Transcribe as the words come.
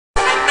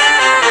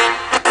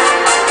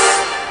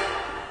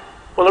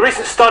Well, a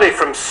recent study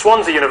from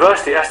Swansea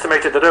University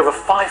estimated that over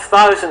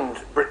 5,000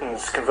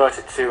 Britons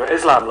converted to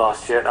Islam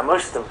last year, and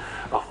most of them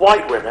are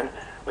white women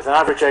with an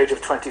average age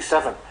of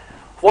 27.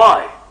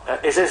 Why?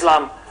 Is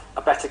Islam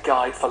a better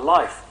guide for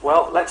life?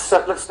 Well, let's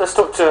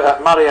talk to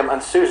Mariam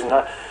and Susan,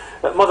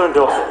 mother and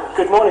daughter.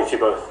 Good morning to you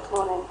both.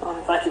 Morning.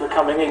 Morning. Thank you for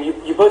coming in.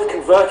 You both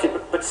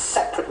converted, but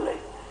separately.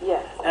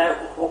 Yeah.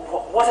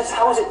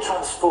 How has it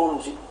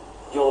transformed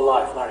your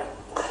life, Mariam?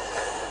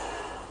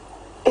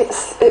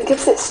 It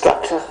gives it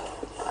structure,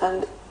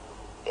 and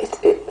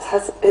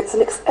it's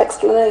an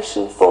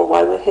explanation for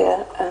why we're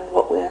here and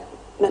what we're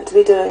meant to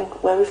be doing,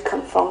 where we've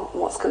come from,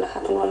 and what's going to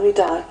happen when we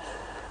die.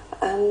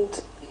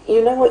 And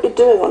you know what you're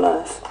doing on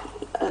earth,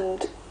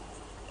 and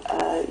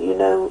you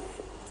know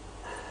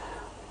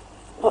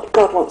what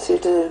God wants you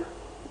to do.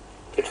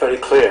 It's very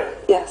clear.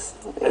 Yes.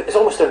 It's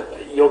almost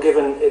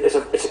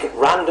it's a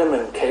random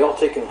and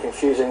chaotic and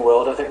confusing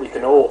world. I think we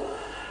can all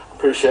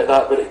appreciate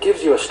that, but it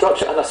gives you a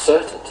structure and a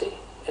certainty,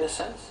 in a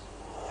sense.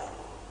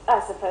 I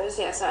suppose,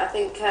 yes. I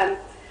think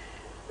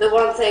the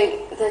one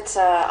thing that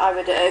I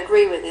would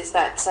agree with is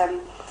that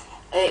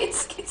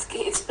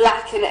it's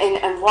black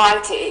and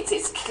white.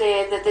 It's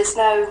clear that there's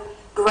no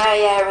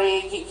grey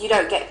area. You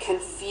don't get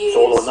confused. It's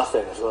all or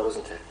nothing as well,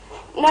 isn't it?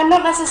 No,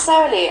 not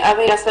necessarily. I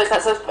mean, I suppose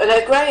that's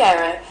a grey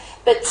area.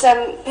 But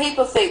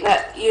people think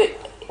that you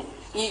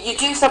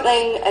do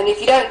something, and if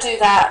you don't do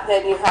that,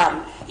 then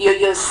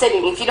you're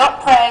sinning. If you're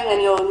not praying,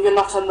 then you're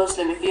not a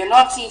Muslim. If you're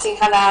not eating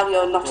halal,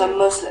 you're not a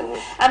Muslim.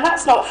 And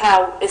that's not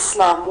how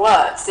Islam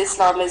works.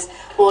 Islam is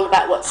all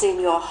about what's in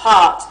your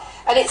heart.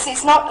 And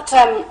it's not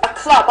a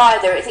club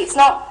either. It's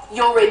not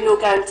you're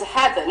going to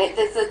heaven.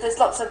 There's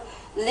lots of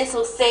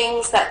little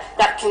things that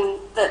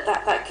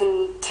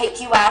can take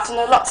you out, and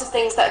there are lots of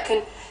things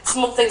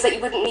small things that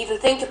you wouldn't even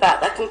think about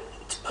that can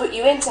put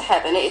you into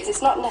heaven.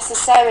 It's not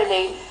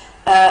necessarily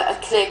a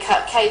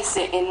clear-cut case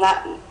in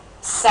that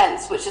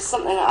sense, which is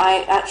something that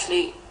I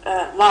actually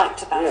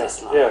liked about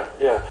Islam.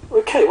 Yeah.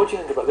 Okay, what do you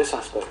think about this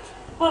aspect?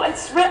 Well, I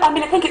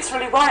think it's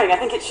really worrying. I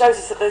think it shows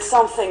us that there's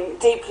something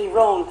deeply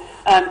wrong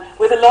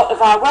with a lot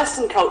of our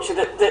Western culture,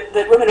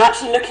 that women are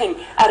actually looking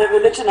at a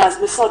religion as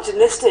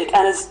misogynistic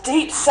and as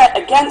deep set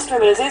against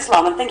women as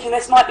Islam, and thinking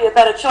this might be a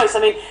better choice. I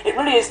mean, it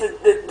really is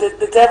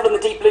the devil in the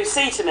deep blue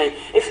sea to me.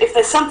 If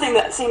there's something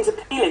that seems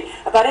appealing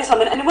about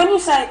Islam, and when you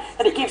say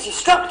that it gives you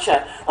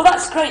structure, well,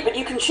 that's great, but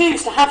you can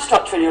choose to have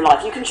structure in your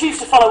life. You can choose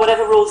to follow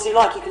whatever rules you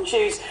like. You can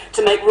choose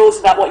to make rules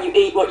about what you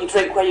eat, what you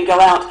drink, where you go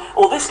out,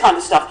 all this kind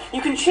of stuff. You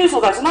can choose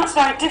all those, and that's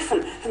very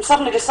different from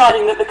suddenly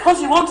deciding that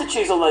because you want to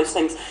choose all those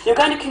things, you're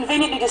going to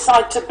conveniently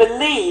decide to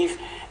believe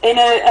in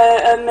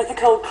a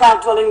mythical,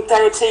 cloud-dwelling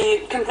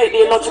deity,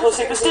 completely illogical,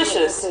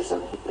 superstitious.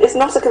 It's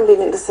not a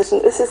convenient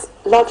decision. This is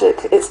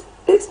logic.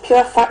 It's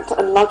pure fact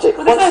and logic.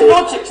 Well, there's no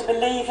logic to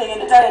believing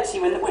in a deity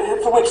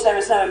for which there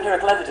is no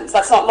empirical evidence.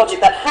 That's not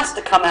logic. That has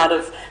to come out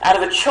of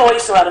a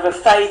choice, or out of a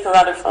faith, or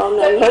out of... Oh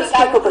no, most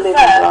people believe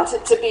in God.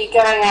 To be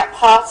going out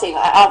partying.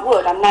 I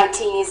would. I'm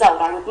 19 years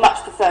old. I would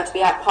much prefer to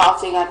be out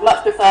partying. I'd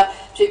much prefer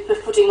to be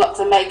putting lots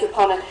of makeup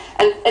on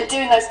and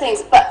doing those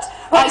things. But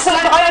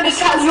I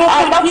understand your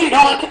point of view.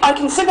 I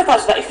can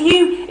sympathise with that.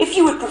 If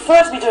you would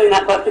prefer to be doing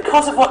that, but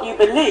because of what you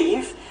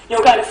believe,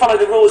 you're going to follow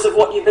the rules of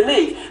what you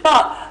believe.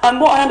 But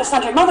what I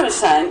understand your mother is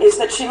saying is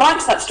that she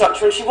likes that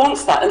structure and she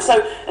wants that. And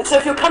so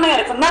if you're coming at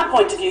it from that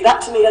point of view,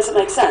 that to me doesn't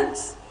make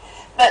sense.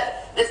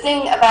 But the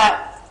thing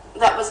about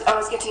I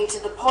was getting to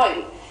the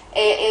point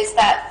is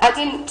that I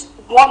didn't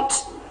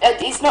want.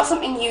 It's not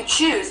something you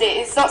choose.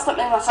 It's not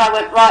something that I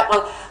went, right,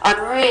 well, I'd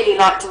really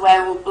like to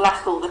wear all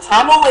black all the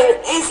time. Or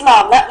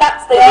Islam,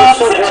 that's the...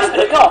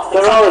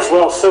 There are as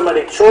well so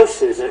many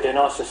choices in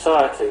our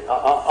society,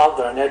 aren't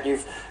there? And yet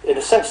you've, in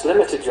a sense,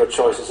 limited your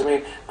choices. I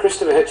mean,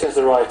 Christopher Hitchens,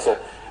 the writer,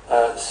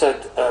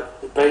 said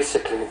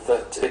basically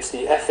that it's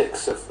the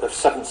ethics of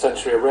 7th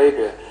century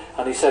Arabia.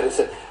 And he said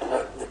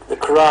the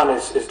Quran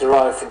is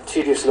derived from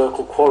tedious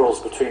local quarrels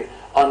between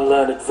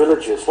unlearned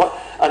villagers.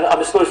 And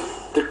I suppose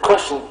the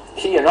question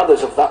he and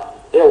others of that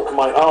ilk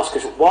might ask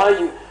is, why are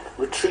you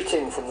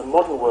retreating from the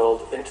modern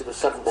world into the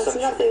 7th century? There's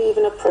nothing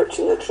even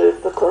approaching the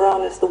truth. The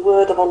Quran is the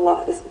word of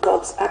Allah, is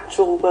God's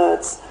actual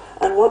words.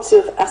 And once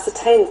you've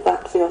ascertained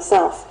that for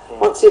yourself,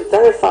 once you've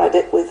verified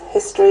it with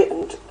history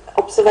and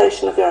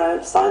observation of your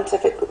own,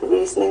 scientific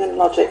reasoning and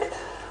logic,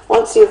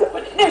 once you've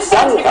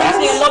scientific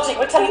reasoning and logic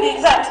would tell you the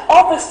exact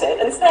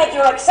opposite. Instead,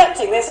 you're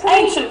accepting this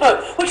ancient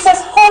book, which says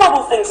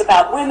horrible things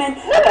about women,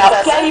 about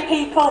gay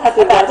people,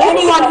 about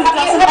anyone who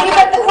doesn't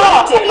have a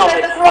great deal of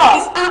it. It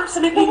is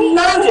absolutely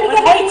loaded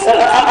with hate speech.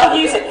 People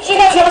use it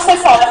just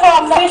as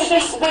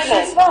vicious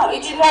women.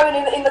 You do know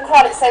in the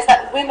Quran it says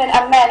that women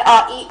and men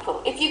are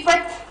equal. If you've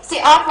read... See,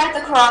 I've read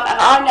the Quran and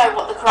I know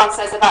what the Quran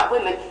says about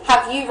women.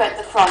 Have you read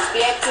the Quran to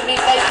be able to make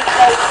those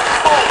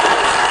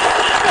points?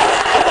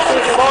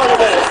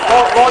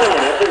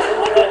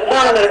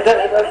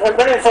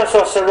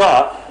 Marie-Françoise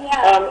Sarrat,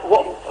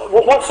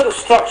 what sort of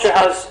structure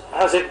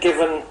has it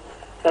given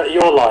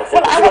your life?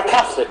 Well, You were a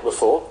Catholic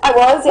before. I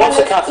was, yeah. Once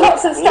a Catholic,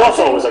 lots of not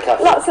always a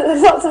Catholic.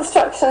 Lots of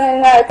structure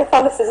in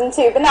Catholicism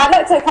too. But now I'd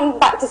like to come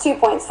back to 2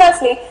 points.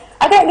 Firstly,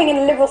 I don't think in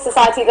a liberal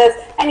society there's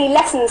any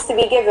lessons to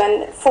be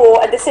given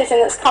for a decision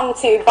that's come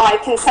to by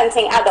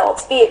consenting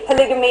adults, be it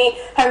polygamy,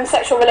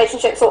 homosexual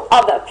relationships, or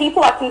other.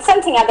 People are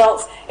consenting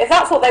adults. If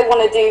that's what they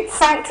want to do,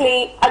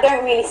 frankly, I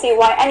don't really see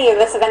why any of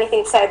us have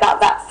anything to say about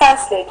that,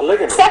 firstly.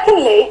 Polygamy.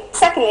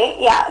 Secondly,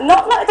 yeah,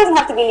 it doesn't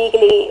have to be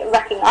legally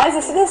recognised.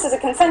 This is a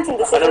consenting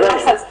decision.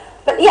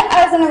 But yeah,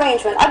 as an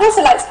arrangement. I'd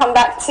also like to come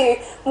back to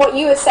what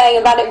you were saying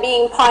about it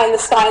being pie in the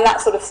sky and that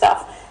sort of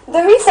stuff.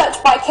 The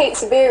research by Kate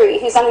Sabiri,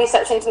 who's done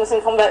research into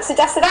Muslim converts,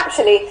 suggests that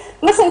actually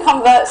Muslim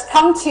converts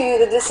come to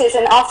the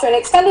decision after an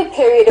extended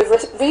period of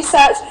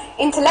research,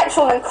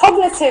 intellectual and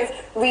cognitive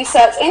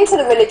research into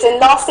the religion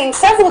lasting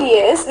several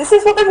years. This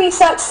is what the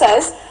research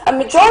says. A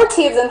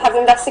majority of them have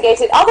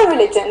investigated other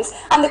religions,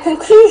 and the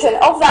conclusion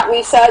of that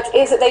research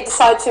is that they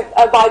decide to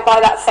abide by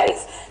that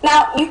faith.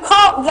 Now, you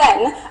can't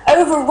then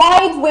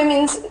override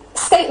women's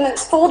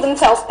statements for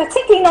themselves,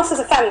 particularly not as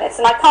a feminist,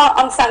 and I can't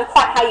understand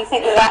quite how you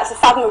think that that's a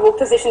fathomable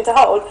position to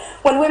hold,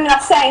 when women are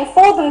saying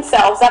for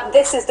themselves that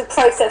this is the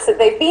process that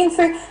they've been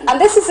through,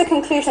 and this is the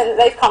conclusion that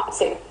they've come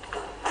to.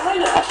 Well,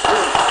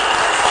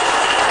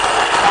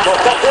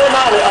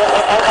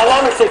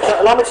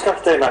 allow me to come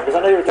to Dame Anne, because I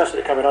know you were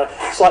desperately coming. I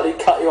slightly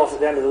cut you off at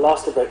the end of the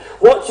last debate.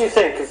 What do you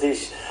think of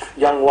these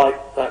young white,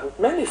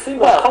 mainly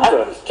female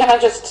converts? Can I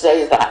just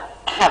say that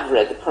I have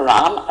read the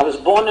Quran. I was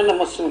born in a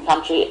Muslim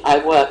country. I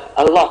work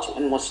a lot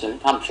in Muslim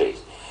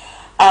countries.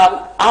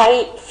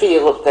 I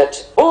feel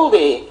that all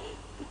the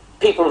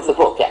people of the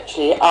book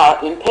actually are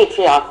in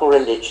patriarchal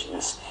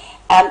religions.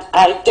 And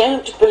I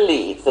don't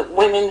believe that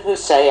women who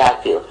say, I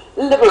feel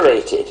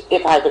liberated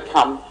if I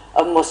become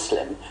a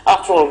Muslim.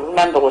 After all,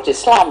 remember what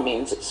Islam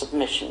means, it's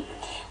submission.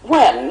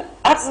 When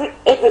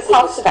everything is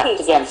stacked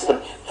against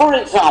them. For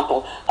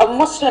example, a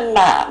Muslim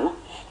man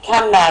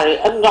can marry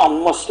a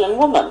non-Muslim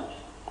woman.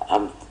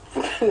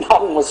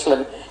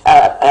 Non-Muslim,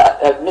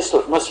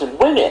 Muslim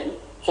women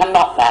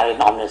cannot marry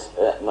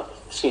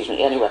non-Muslim,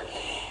 anyway.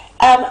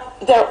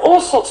 There are all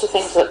sorts of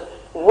things that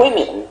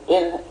women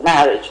in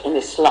marriage in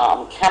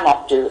Islam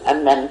cannot do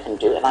and men can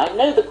do. And I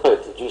know the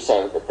quote that you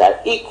say that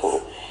they're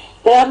equal.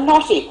 They are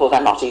not equal.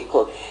 They're not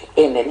equal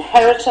in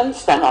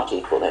inheritance. They're not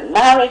equal in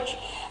marriage.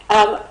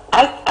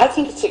 I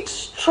think it's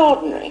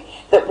extraordinary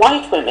that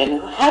white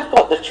women who have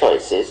got the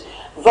choices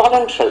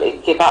voluntarily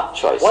give up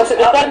choices. Why is it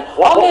happening?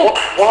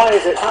 Why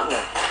is it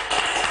happening?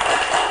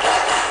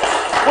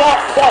 Well,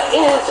 there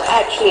is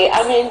actually,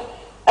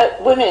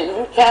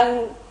 women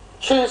can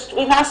choose to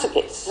be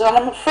masochists, and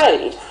I'm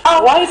afraid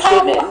white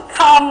women...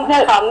 Come,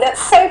 that's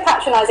so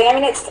patronising. I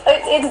mean, it's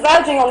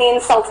verging on the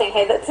insulting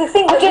here. That to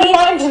think that I don't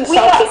mind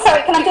insulting,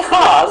 sorry, can I just...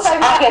 because I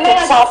get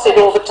insulted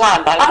all the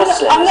time by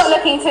Muslims. I'm not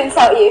looking to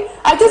insult you.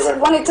 I just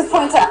wanted to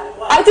point out,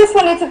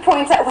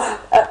 well,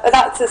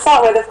 that to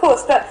start with, of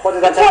course, but... What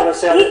did that gentleman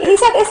say? He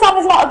said Islam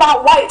is not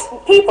about white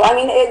people. I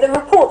mean, the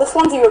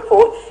Swansea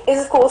report,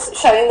 is, of course,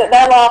 showing that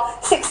there are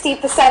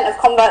 60% of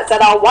converts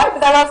that are white,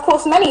 but there are, of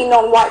course, many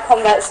non-white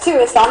converts to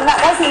Islam, and that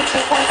does need to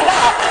be pointed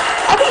out.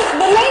 I think the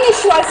main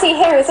issue I see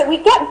here is that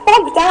we get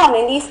bogged down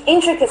in these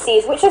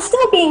intricacies, which are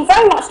still being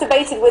very much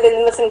debated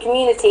within the Muslim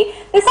community.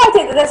 This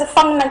idea that there's a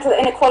fundamental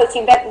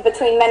inequality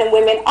between men and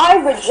women,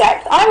 I'm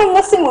a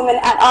Muslim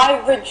woman, and I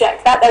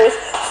reject that. There is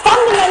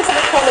fundamental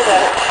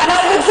equality, and I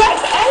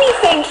reject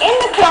anything in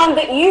the Quran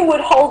that you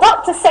would hold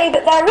up to say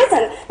that there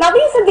isn't. Now,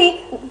 these are the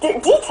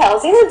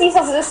details. These are the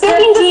details that are still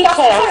being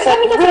discussed.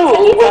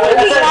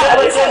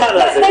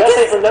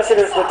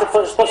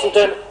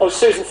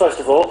 Susan, first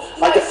of all.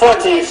 I defer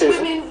to you,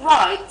 Susan.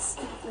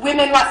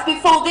 Women's rights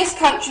before this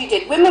country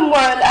did. Women were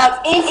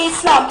allowed in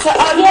Islam to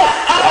own their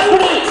own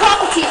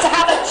property, to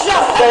have a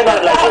job.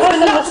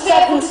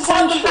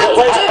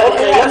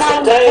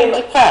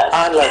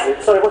 Anne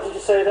Leslie. Sorry, what did you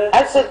say there?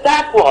 I said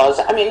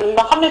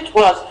Muhammad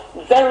was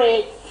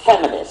very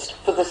feminist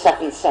for the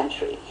 7th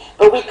century.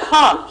 But we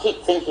can't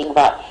keep thinking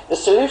about the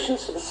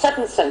solutions for the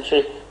 7th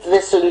century for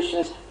the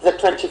solutions for the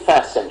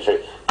 21st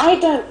century. I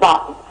don't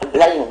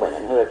blame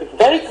women who are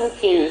very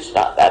confused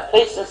about their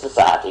place in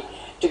society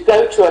to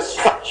go to a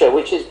structure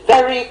which is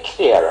very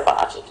clear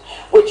about it,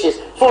 which is,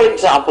 for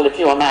example, if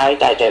you are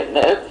married, I don't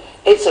know,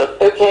 it's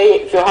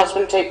okay if your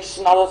husband takes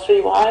another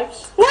 3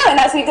 wives? No, and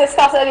as we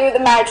discussed earlier with the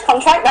marriage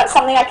contract, that's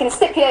something I can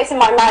stipulate in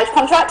my marriage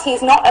contract.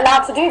 He's not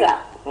allowed to do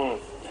that.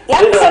 Yeah,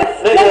 I would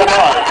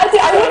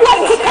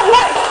like to come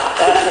back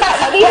to the fact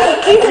that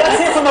let's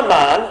hear from a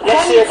man.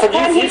 Let's hear from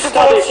you. You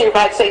divorce you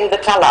by saying the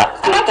talaq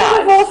 3 times. I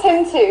can divorce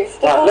him too.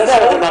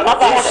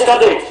 You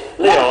studied,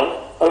 Leon,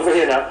 over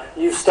here now,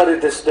 you've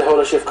studied the whole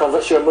issue of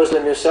converts. You're a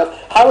Muslim yourself.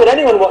 How would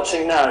anyone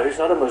watching now who's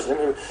not a Muslim,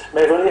 who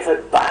may have only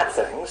heard bad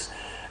things,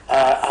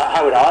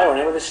 how would I or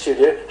anyone in the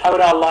studio, how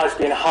would our lives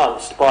be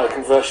enhanced by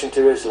conversion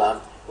to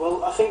Islam?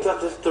 Well, I think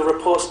that the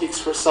report speaks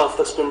for itself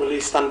that's been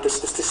released, and the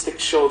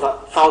statistics show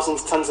that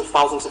thousands, tens of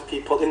thousands of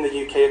people in the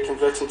UK are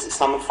converting to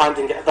Islam and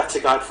finding it a better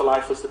guide for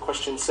life, as the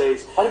question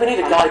says. Why do we need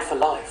a guide for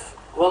life?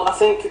 Well, I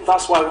think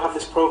that's why we have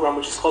this program,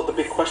 which is called The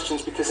Big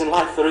Questions, because in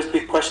life there is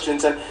big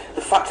questions, and the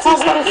fact is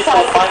that people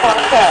are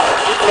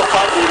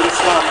finding in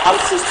Islam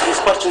answers to these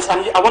questions,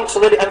 and I want to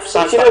really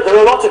emphasise that. You know, there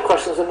are a lot of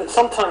questions, and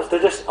sometimes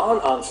there just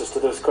aren't answers to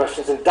those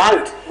questions, and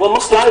doubt. Well,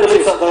 Muslims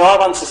believe that there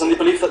are answers, and they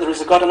believe that there is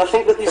a God, and I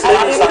think that these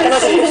ladies that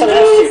you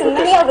see... And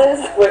many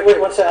others. Wait,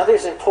 one second. I think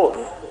it's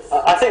important.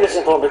 I think this is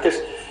important because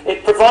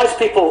it provides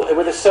people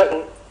with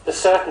a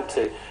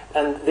certainty.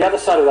 And the other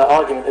side of that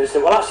argument is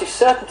that, well, actually,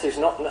 certainty is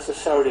not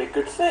necessarily a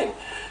good thing.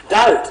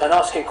 Doubt and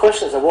asking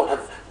questions are what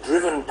have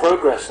driven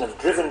progress and have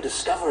driven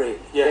discovery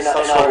in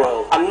our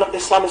world. And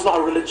Islam is not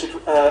a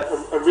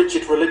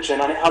rigid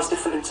religion, and it has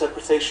different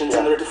interpretations,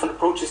 and there are different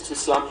approaches to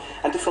Islam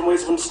and different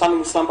ways of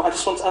understanding Islam. But I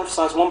just want to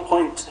emphasise one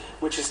point,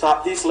 which is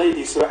that these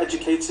ladies, who are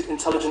educated,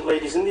 intelligent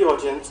ladies in the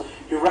audience,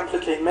 who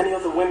replicate many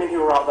other women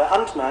who are out there,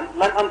 and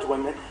men and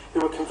women,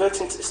 who are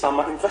converting to Islam,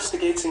 are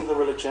investigating the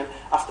religion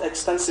after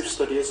extensive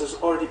study, as has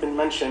already been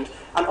mentioned,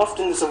 and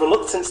often there's a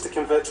reluctance to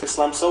convert to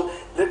Islam. So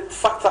the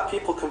fact that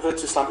people convert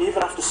to Islam,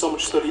 even after so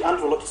much study and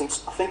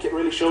reluctance, I think it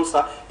really shows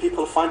that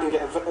people are finding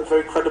it a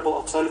very credible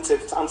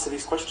alternative to answer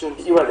these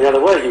questions. You went the other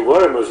way. You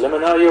were a Muslim,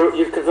 and now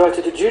you've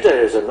converted to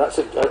Judaism. That's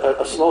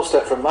a small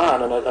step for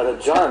man and a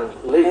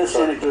giant leap.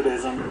 Messianic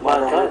Judaism,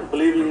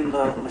 believing in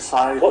the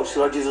Messiah,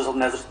 Yeshua, Jesus of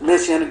Nazareth.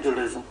 Messianic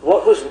Judaism.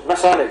 What was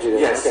Messianic Judaism?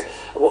 Yes. Okay.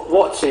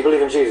 What? So you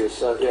believe in Jesus?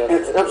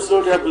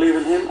 Absolutely, I believe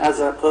in him as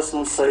a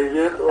personal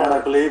saviour, and I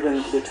believe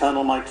in the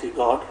eternal mighty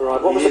God.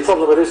 Right. What was the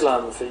problem with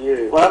Islam for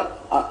you? Well,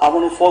 I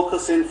want to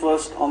focus in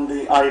first on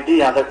the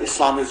idea that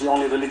Islam is the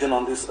only religion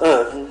on this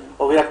earth.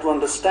 What we have to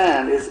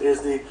understand is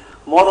the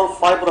moral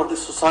fibre of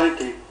this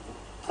society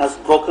has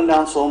broken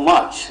down so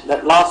much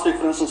that last week,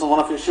 for instance, on one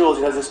of your shows,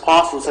 you had this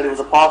pastor who said he was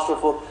a pastor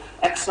for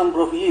X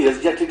number of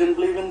years, yet he didn't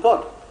believe in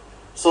God.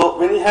 So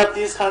when you have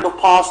these kind of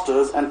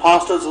pastors, and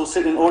pastors who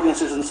sit in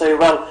audiences and say,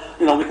 well,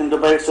 you know, we can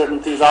debate certain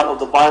things out of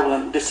the Bible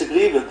and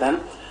disagree with them,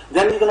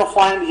 then you're going to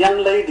find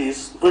young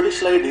ladies,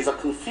 British ladies, are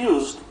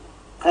confused,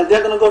 and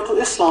they're going to go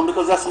to Islam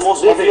because that's the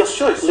most obvious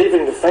choice.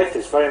 Leaving the faith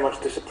is very much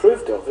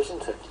disapproved of,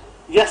 isn't it?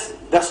 Yes,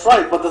 that's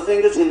right. But the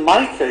thing is, in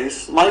my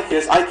case,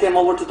 I came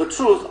over to the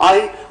truth.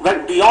 I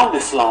went beyond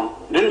Islam.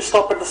 Didn't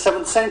stop at the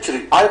 7th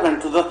century. I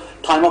went to the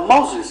time of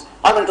Moses.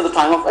 I went to the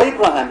time of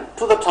Abraham,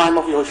 to the time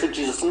of Yeshua,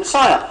 Jesus the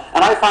Messiah.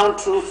 And I found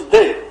truth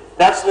there.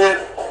 That's where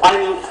I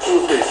knew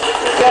truth is.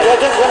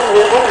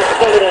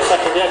 Wait a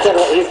second. Yeah,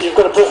 General, you've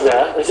got a book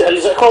there. Is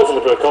it a quote from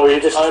the book, or are you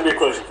just... I'll be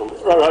quoting from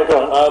it. Right,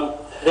 go on.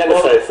 The end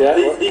of faith, yeah?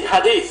 The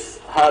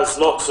Hadith has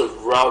lots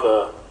of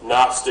rather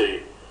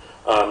nasty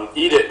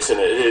edicts in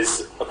it. It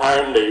is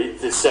apparently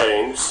the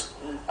sayings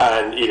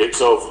and edicts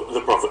of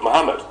the Prophet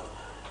Muhammad.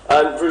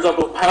 And, for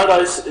example,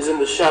 paradise is in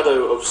the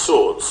shadow of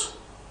swords.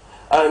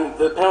 And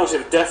the penalty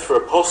of death for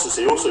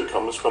apostasy also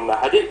comes from the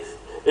Hadith.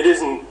 It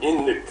isn't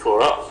in the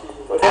Quran.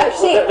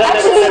 Actually,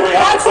 we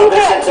have to put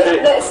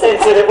this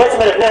into the... Wait a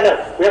minute,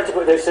 no. We have to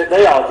put this,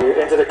 they argue,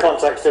 into the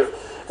context of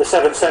the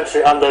 7th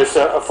century and those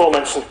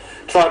aforementioned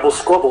tribal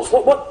squabbles.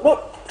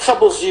 What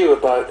troubles you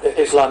about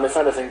Islam, if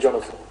anything,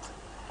 Jonathan?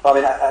 I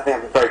mean, I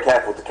think I'm very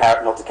careful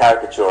not to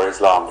caricature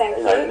Islam. Thank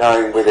you.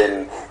 Knowing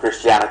within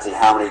Christianity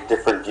how many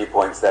different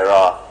viewpoints there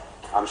are,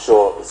 I'm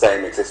sure the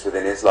same exists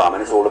within Islam,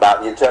 and it's all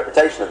about the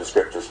interpretation of the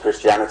scriptures.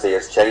 Christianity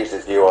has changed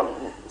its view on,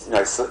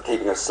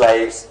 keeping of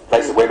slaves,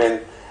 place of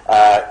women,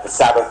 the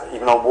Sabbath,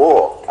 even on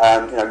war,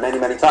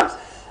 many times.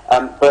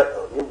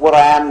 But what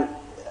I am,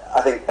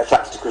 I think,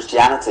 attracted to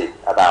Christianity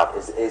about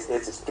is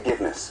its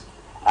forgiveness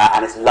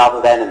and its love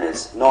of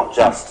enemies, not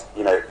just,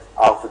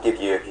 I'll forgive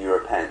you if you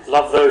repent.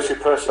 Love those who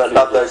persecute. But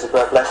love those who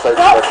bless those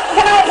who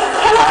persecute.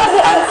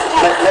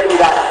 And maybe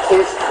that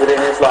is within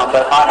Islam,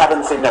 but I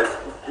haven't seen.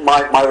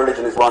 My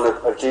religion is one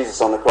of Jesus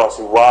on the cross,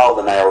 who, while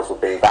the nails were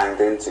being banged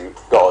into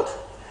God,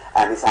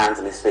 and his hands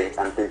and his feet,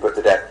 and being put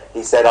to death,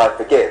 he said, "I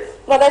forgive."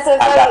 Well, there's a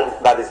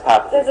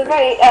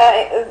very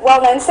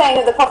well-known saying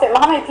of the Prophet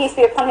Muhammad, peace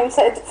be upon him,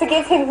 said,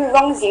 "Forgive him who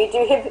wrongs you,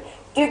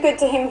 do good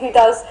to him who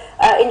does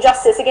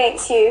injustice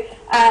against you,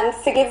 and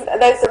forgive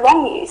those that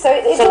wrong you." So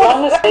it's so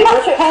long as they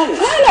repent.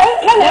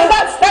 No,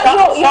 that's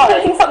you're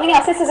thinking something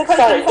else. This is a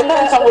question from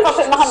the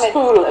Prophet Muhammad.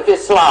 School of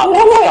Islam. No,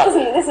 it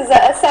isn't. This is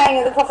a saying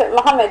of the Prophet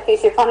Muhammad,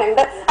 peace be upon him.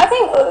 But I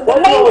think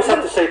why do you always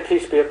have to say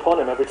peace be upon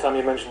him every time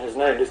you mention his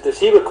name? Does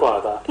he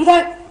require that? You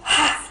don't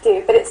have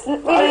to, but it's a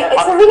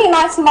really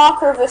nice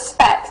marker of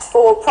respect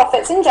for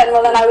prophets in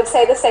general, and I would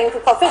say the same for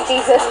Prophet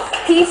Jesus,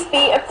 peace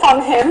be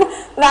upon him,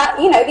 that,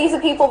 these are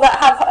people that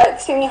have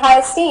extremely high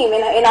esteem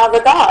in our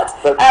regard.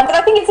 But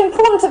I think it's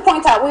important to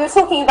point out, we were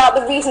talking about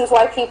the reasons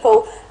why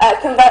people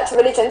convert to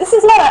religion. This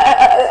is not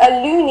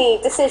a loony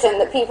decision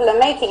that people are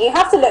making. You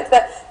have to look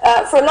that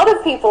for a lot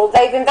of people,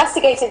 they've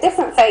investigated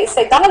different faiths,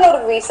 they've done a lot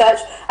of research,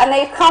 and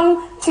they've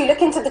come to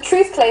look into the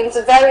truth claims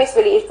of various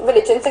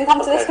religions and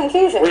come to this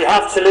conclusion. We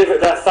have to leave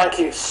it there. Thank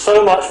you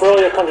so much for all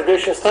your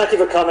contributions. Thank you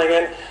for coming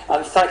in,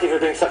 and thank you for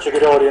being such a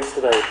good audience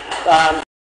today.